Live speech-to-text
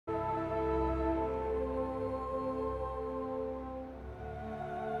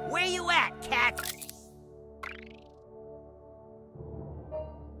Where you at, cat?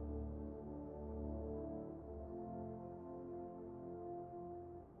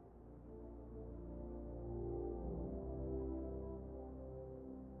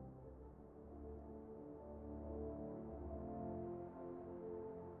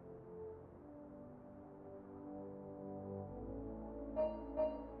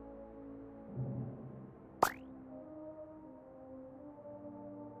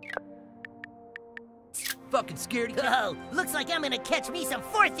 Fucking scared. Oh, looks like I'm gonna catch me some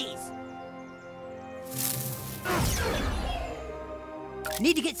fourthies.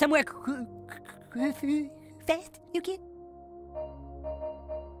 Need to get somewhere fast, you kid?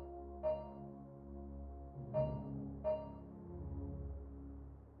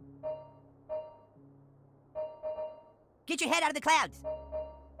 Get your head out of the clouds.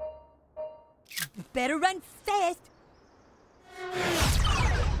 Better run fast.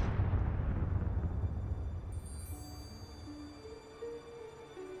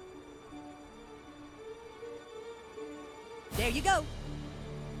 There you go.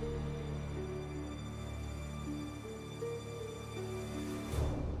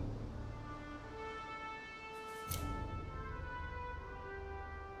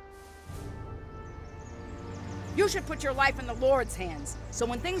 You should put your life in the Lord's hands. So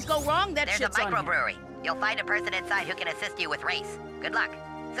when things go wrong, that There's shit's a on him. microbrewery. You'll find a person inside who can assist you with race. Good luck.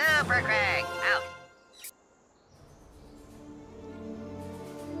 Super Craig, out.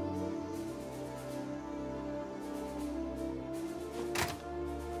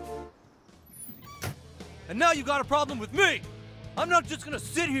 And now you got a problem with me! I'm not just gonna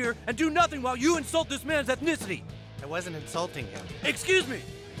sit here and do nothing while you insult this man's ethnicity! I wasn't insulting him. Excuse me!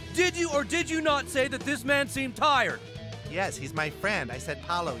 Did you or did you not say that this man seemed tired? Yes, he's my friend. I said,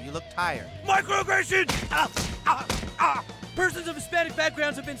 Paulo, you look tired. Microaggression! Ah, ah, ah. Persons of Hispanic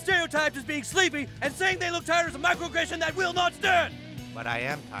backgrounds have been stereotyped as being sleepy, and saying they look tired is a microaggression that will not stand! But I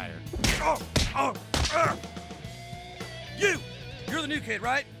am tired. You're the new kid,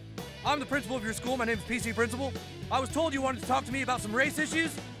 right? I'm the principal of your school. My name's PC Principal. I was told you wanted to talk to me about some race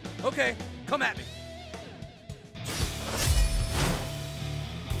issues. Okay, come at me.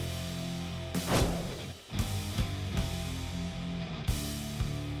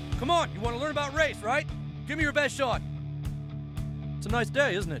 Come on, you want to learn about race, right? Give me your best shot. It's a nice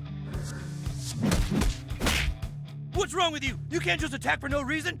day, isn't it? What's wrong with you? You can't just attack for no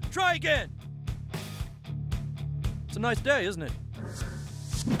reason. Try again. It's a nice day, isn't it?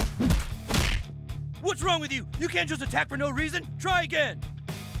 What's wrong with you? You can't just attack for no reason. Try again.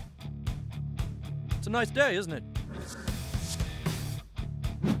 It's a nice day, isn't it?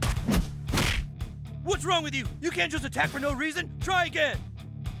 What's wrong with you? You can't just attack for no reason. Try again.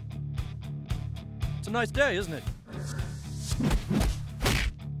 It's a nice day, isn't it?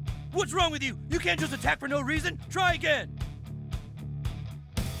 What's wrong with you? You can't just attack for no reason. Try again.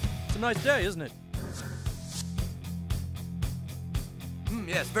 It's a nice day, isn't it?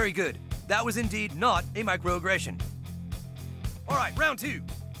 Yes, very good. That was indeed not a microaggression. All right, round two.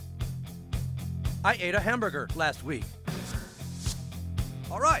 I ate a hamburger last week.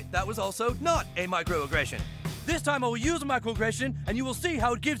 All right, that was also not a microaggression. This time I will use a microaggression, and you will see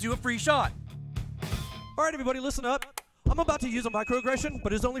how it gives you a free shot. All right, everybody, listen up. I'm about to use a microaggression,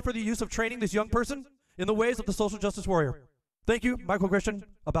 but it's only for the use of training this young person in the ways of the social justice warrior. Thank you. Microaggression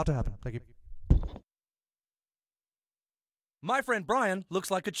about to happen. Thank you. My friend Brian looks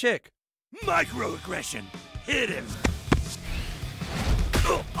like a chick. Microaggression. Hit him.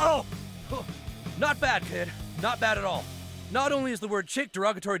 Oh. Not bad, kid. Not bad at all. Not only is the word chick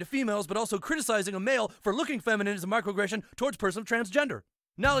derogatory to females, but also criticizing a male for looking feminine is a microaggression towards a person of transgender.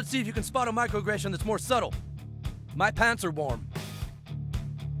 Now let's see if you can spot a microaggression that's more subtle. My pants are warm.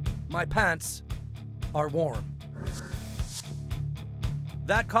 My pants are warm.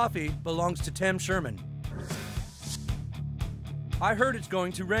 That coffee belongs to Tim Sherman. I heard it's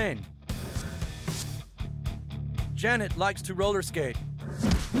going to rain. Janet likes to roller skate.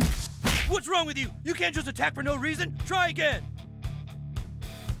 What's wrong with you? You can't just attack for no reason. Try again.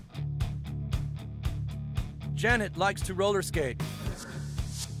 Janet likes to roller skate.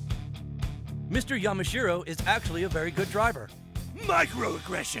 Mr. Yamashiro is actually a very good driver.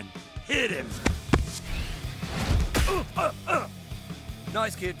 Microaggression. Hit him.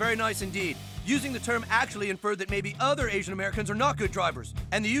 Nice, kid. Very nice indeed. Using the term actually inferred that maybe other Asian Americans are not good drivers,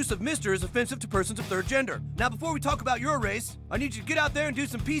 and the use of Mr. is offensive to persons of third gender. Now, before we talk about your race, I need you to get out there and do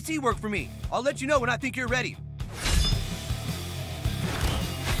some PC work for me. I'll let you know when I think you're ready.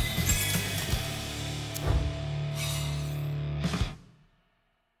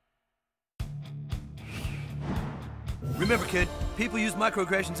 Remember, kid, people use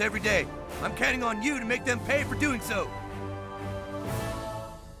microaggressions every day. I'm counting on you to make them pay for doing so.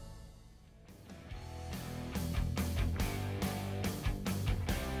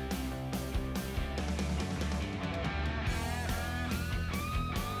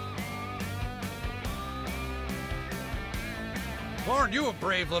 Aren't you a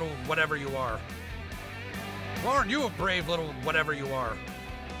brave little whatever you are? Aren't you a brave little whatever you are?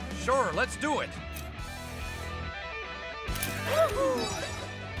 Sure, let's do it.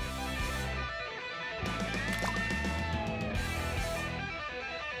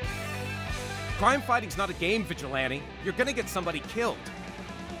 Crime fighting's not a game, Vigilante. You're gonna get somebody killed.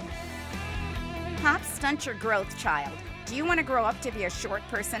 Hops stunt your growth, child. Do you want to grow up to be a short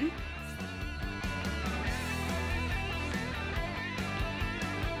person?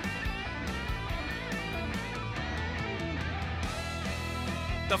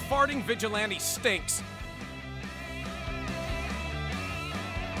 The farting Vigilante stinks.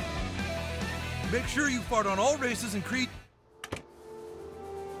 Make sure you fart on all races and creed.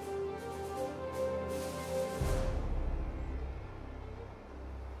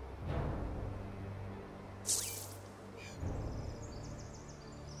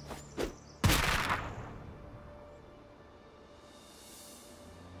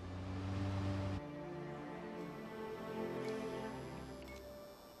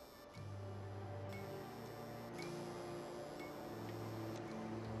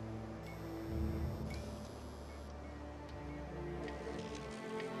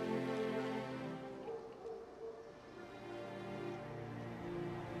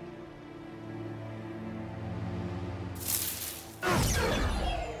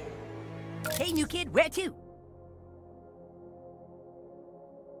 Hey, new kid, where to?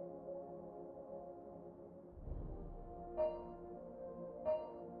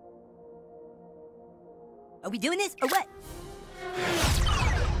 Are we doing this or what?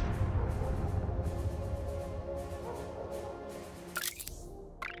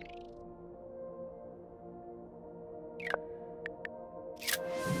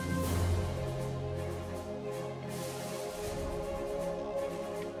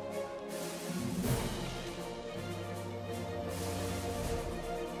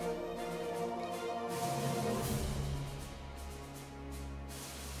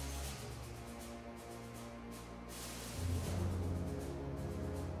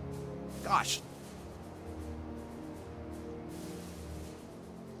 Gosh.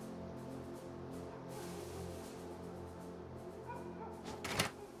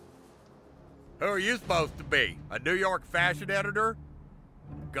 Who are you supposed to be? A New York fashion editor?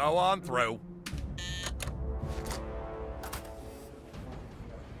 Go on through.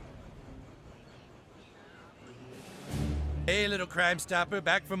 Hey, little Crime Stopper,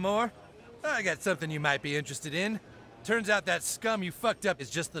 back for more? I got something you might be interested in. Turns out that scum you fucked up is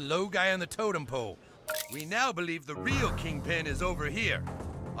just the low guy on the totem pole. We now believe the real kingpin is over here,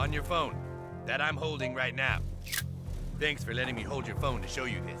 on your phone, that I'm holding right now. Thanks for letting me hold your phone to show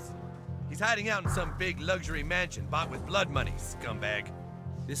you this. He's hiding out in some big luxury mansion bought with blood money, scumbag.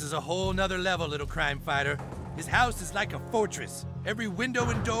 This is a whole nother level, little crime fighter. His house is like a fortress. Every window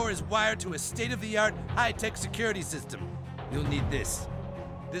and door is wired to a state-of-the-art, high-tech security system. You'll need this.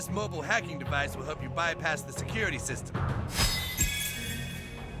 This mobile hacking device will help you bypass the security system.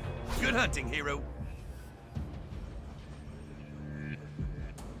 Good hunting, hero.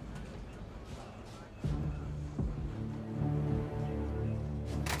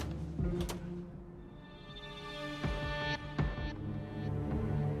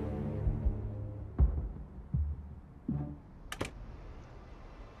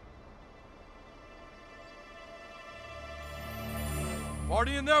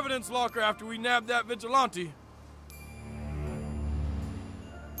 Party in the evidence locker after we nab that vigilante.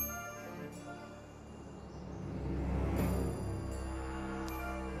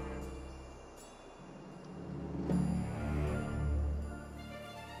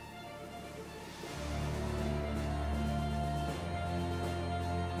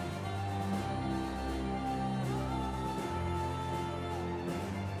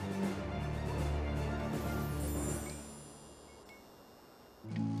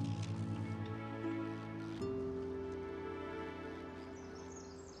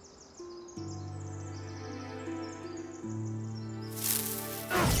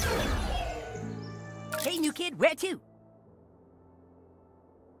 Hey, new kid, where to?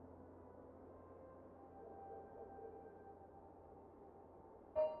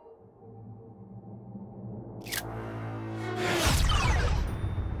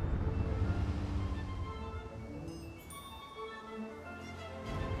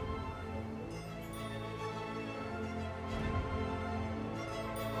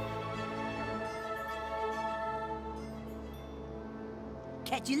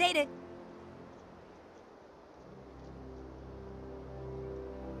 Catch you later.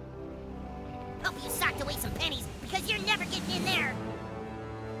 Hope you socked away some pennies, because you're never getting in there.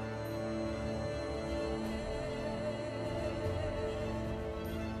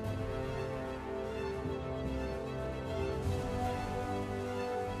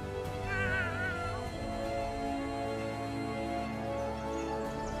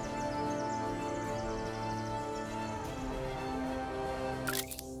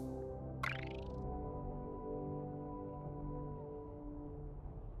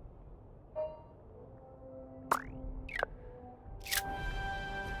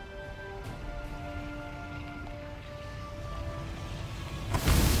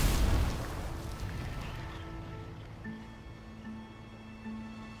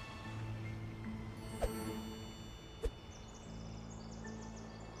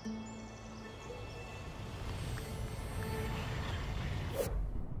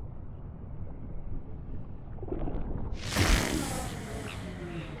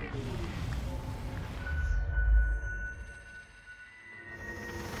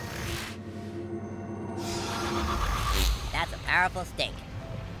 That's a powerful stake.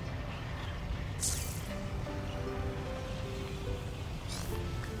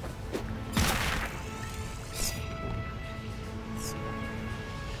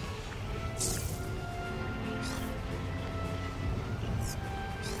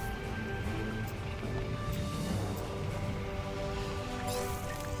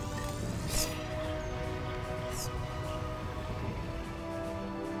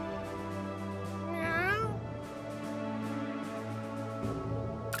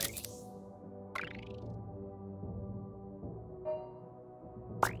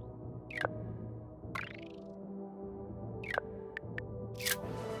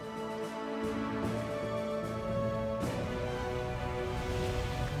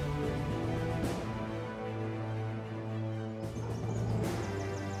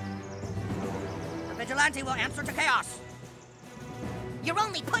 Vigilante will answer to chaos. You're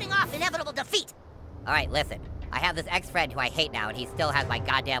only putting off inevitable defeat. All right, listen. I have this ex-friend who I hate now, and he still has my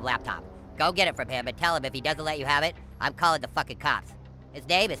goddamn laptop. Go get it from him and tell him if he doesn't let you have it, I'm calling the fucking cops. His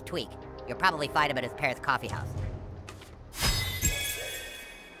name is Tweak. You'll probably find him at his parents' coffee house.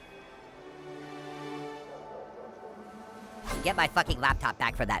 Get my fucking laptop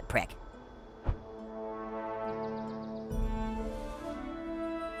back from that prick.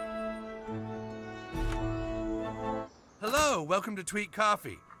 Hello, welcome to Tweet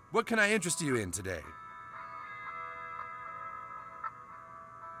Coffee. What can I interest you in today?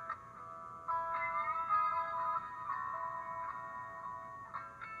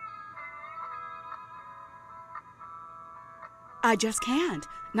 I just can't.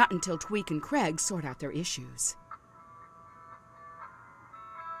 Not until Tweak and Craig sort out their issues.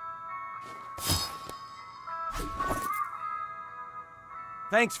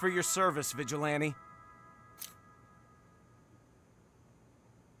 Thanks for your service, Vigilante.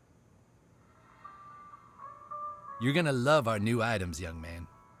 You're gonna love our new items, young man.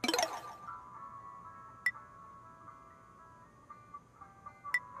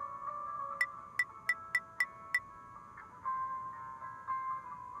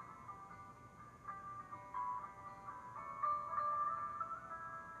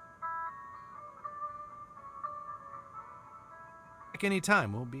 Any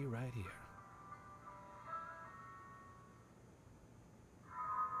time, we'll be right here.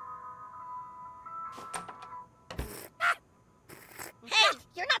 Hey,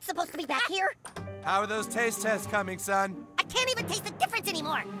 you're not supposed to be back here. How are those taste tests coming, son? I can't even taste the difference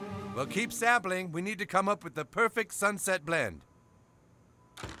anymore. Well, keep sampling. We need to come up with the perfect sunset blend.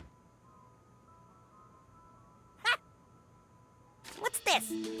 What's this?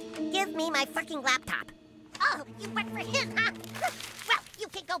 Give me my fucking laptop. Oh, you work for him, huh? Well, you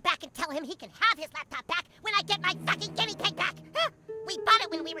can go back and tell him he can have his laptop back when I get my fucking guinea pig back. We bought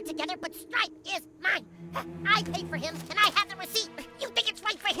it when we were together, but Stripe is mine. I paid for him, and I have the receipt. You think it's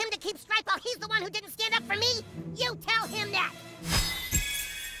right for him to keep Stripe while he's the one who didn't stand up for me? You tell him that.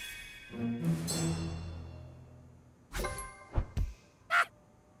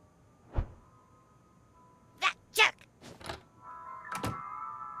 That jerk.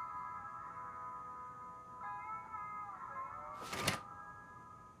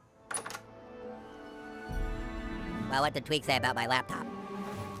 Well, what did Tweak say about my laptop?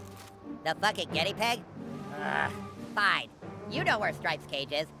 The fucking guinea pig? Ugh, fine. You know where Stripe's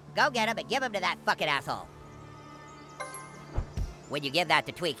cage is. Go get him and give him to that fucking asshole. When you give that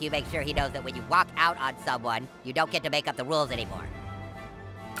to Tweak, you make sure he knows that when you walk out on someone, you don't get to make up the rules anymore.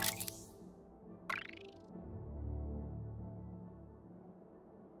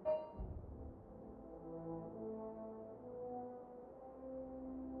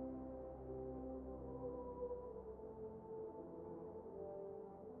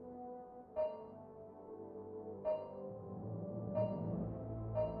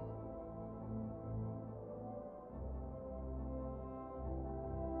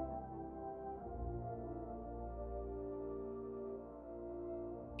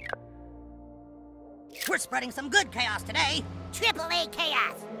 We're spreading some good chaos today. Triple A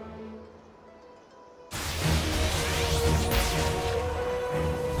chaos.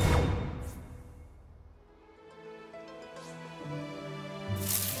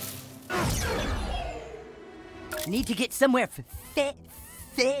 Need to get somewhere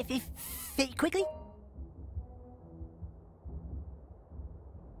quickly?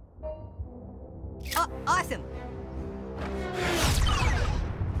 Oh, awesome!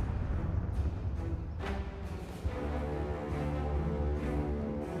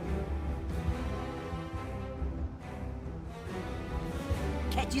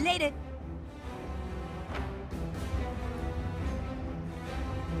 Catch you later.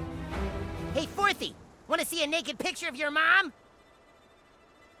 Hey, Fourthy, want to see a naked picture of your mom?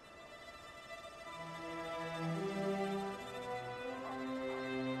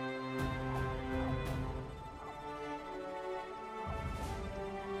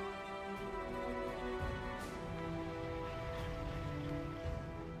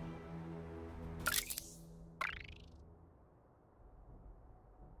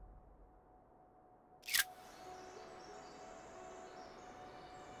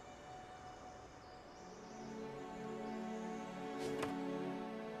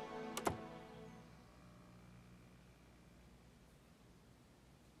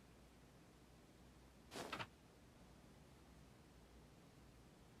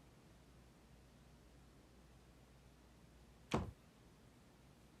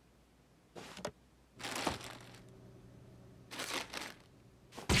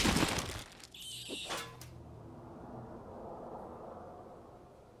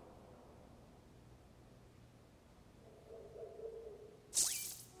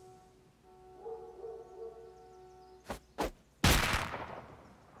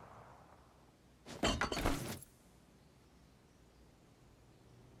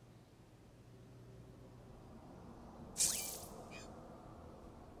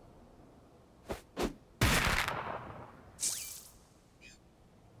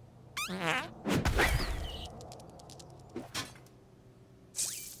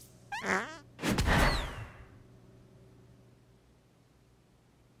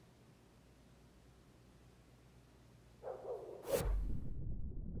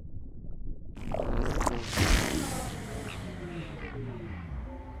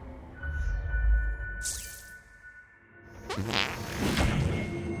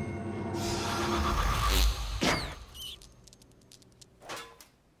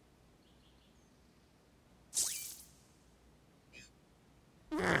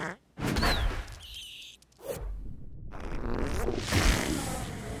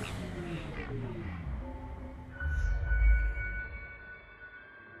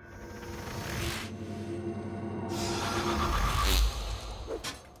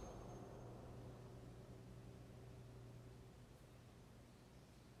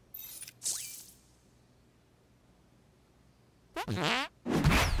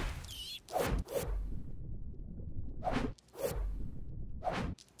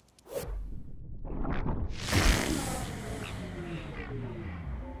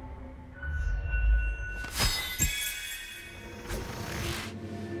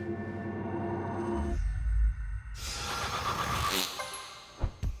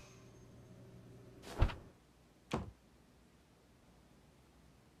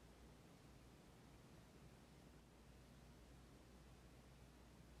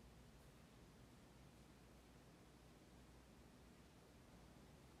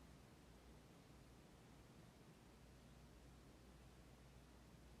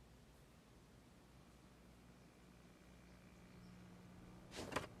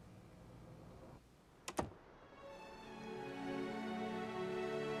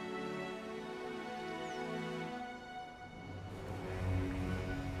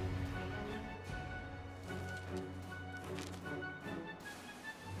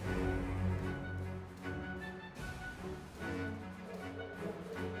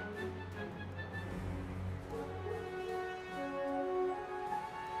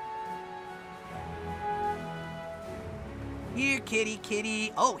 Here, kitty,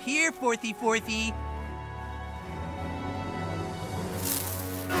 kitty. Oh, here, Fourthy, Fourthy.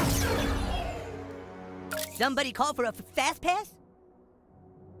 Somebody call for a fast pass?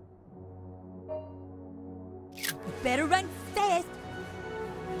 Better run fast.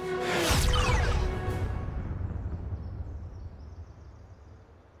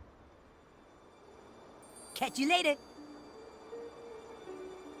 Catch you later.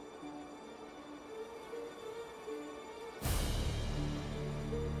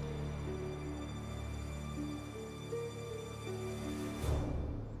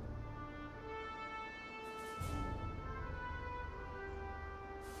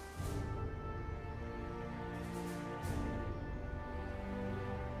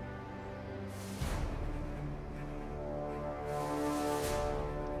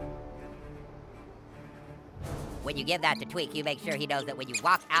 When you give that to Tweak, you make sure he knows that when you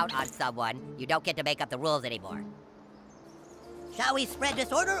walk out on someone, you don't get to make up the rules anymore. Shall we spread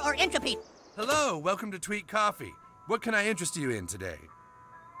disorder or entropy? Hello, welcome to Tweak Coffee. What can I interest you in today?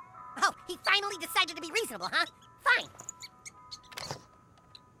 Oh, he finally decided to be reasonable, huh? Fine.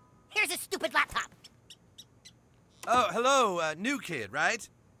 Here's a stupid laptop. Oh, hello, new kid, right?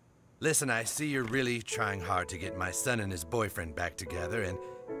 Listen, I see you're really trying hard to get my son and his boyfriend back together, and,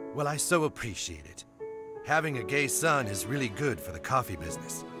 well, I so appreciate it. Having a gay son is really good for the coffee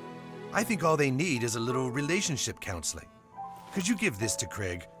business. I think all they need is a little relationship counseling. Could you give this to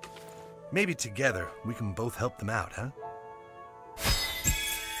Craig? Maybe together we can both help them out, huh?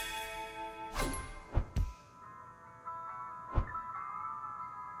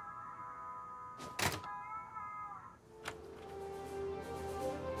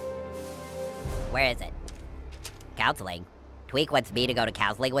 Where is it? Counseling? Tweak wants me to go to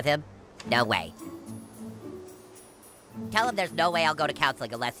counseling with him? No way. Tell him there's no way I'll go to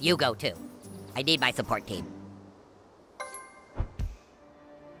counseling unless you go too. I need my support team.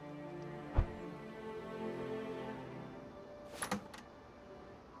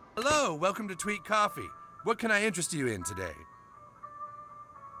 Hello, welcome to Tweak Coffee. What can I interest you in today?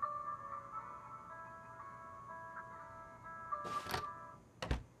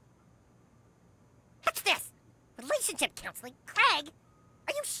 What's this? Relationship counseling? Craig?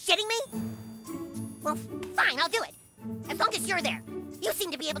 Are you shitting me? Well, fine, I'll do it. As long as you're there. You seem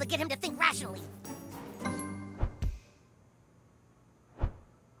to be able to get him to think rationally.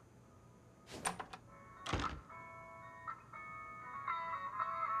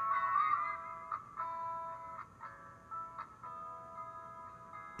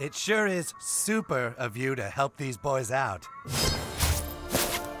 It sure is super of you to help these boys out.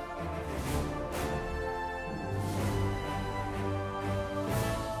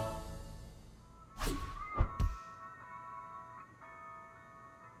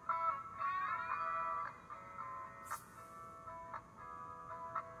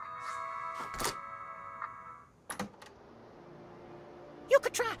 You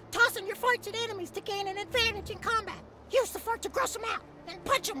could try tossing your farts at enemies to gain an advantage in combat. Use the fart to gross them out, then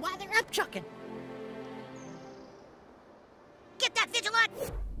punch them while they're upchucking. Get that, Vigilant!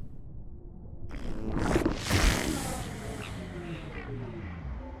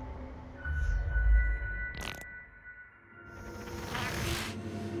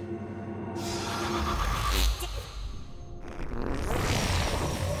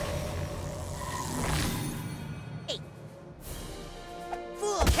 Hey.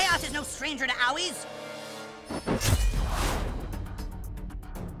 Fool, Chaos is no stranger to owies.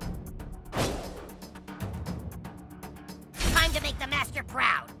 Time to make the master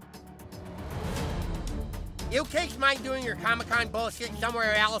proud. You kids mind doing your Comic-Con bullshit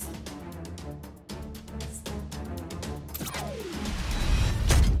somewhere else?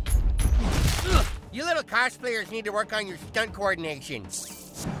 Ugh, you little cosplayers need to work on your stunt coordination.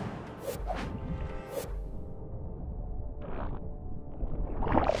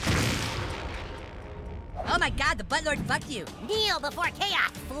 Oh my god, the Buttlord fucked you. Kneel before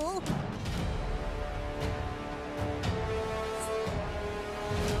chaos, fool!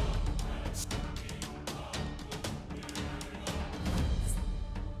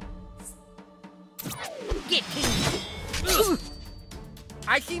 Get king.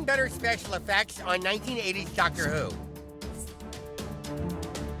 I've seen better special effects on 1980s Doctor Who.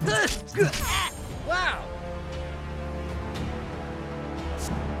 Wow!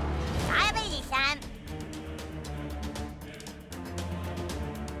 Hi, lady, son.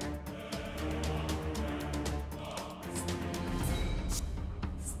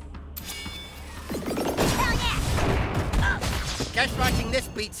 Hell yeah! Just watching this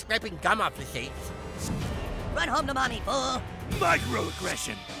beat scraping gum off the seats. Run home to mommy, fool.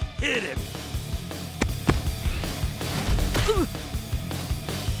 Microaggression. Hit him.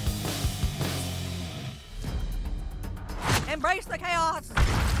 Embrace the chaos.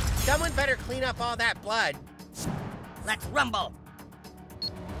 Someone better clean up all that blood. Let's rumble.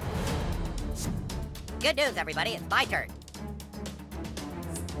 Good news, everybody. It's my turn.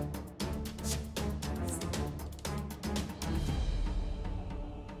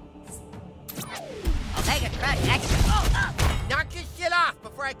 I'll take a crush extra. Knock this shit off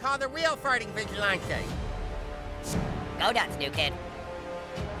before I call the real farting vigilante. Go nuts, new kid.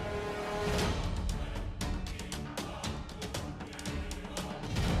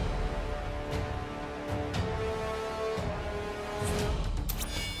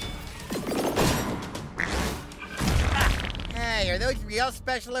 Hey, are those real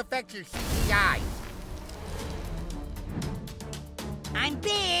special effects or CGI? I'm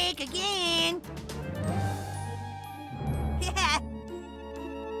big again.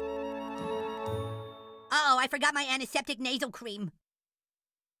 Uh-oh, I forgot my antiseptic nasal cream.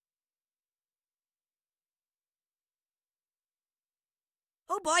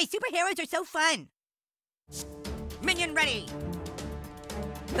 Oh boy, superheroes are so fun. Minion ready.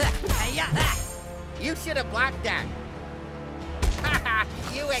 You should have blocked that.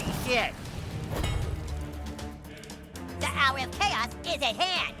 You ain't shit. The hour of chaos is at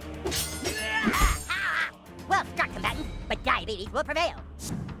hand. Well struck, combatant, but diabetes will prevail.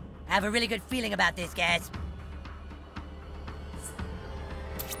 I have a really good feeling about this, guys.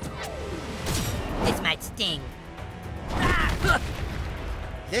 This might sting.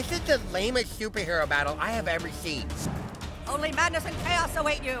 This is the lamest superhero battle I have ever seen. Only madness and chaos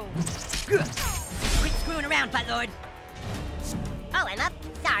await you. Quit screwing around, Buttlord. Oh, I'm up?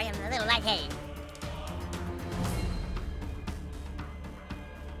 Sorry, I'm a little lightheaded.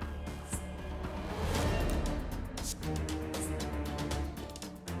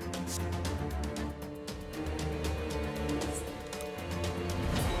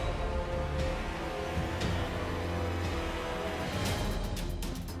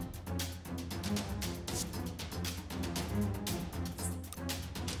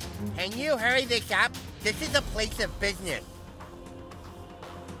 Can you hurry this up? This is a place of business.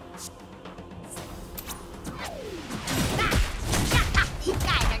 You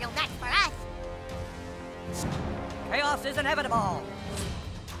guys are no match for us. Chaos is inevitable.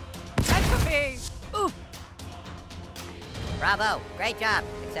 Entropy. Ooh. Bravo, great job,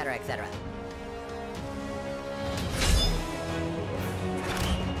 etc., etc.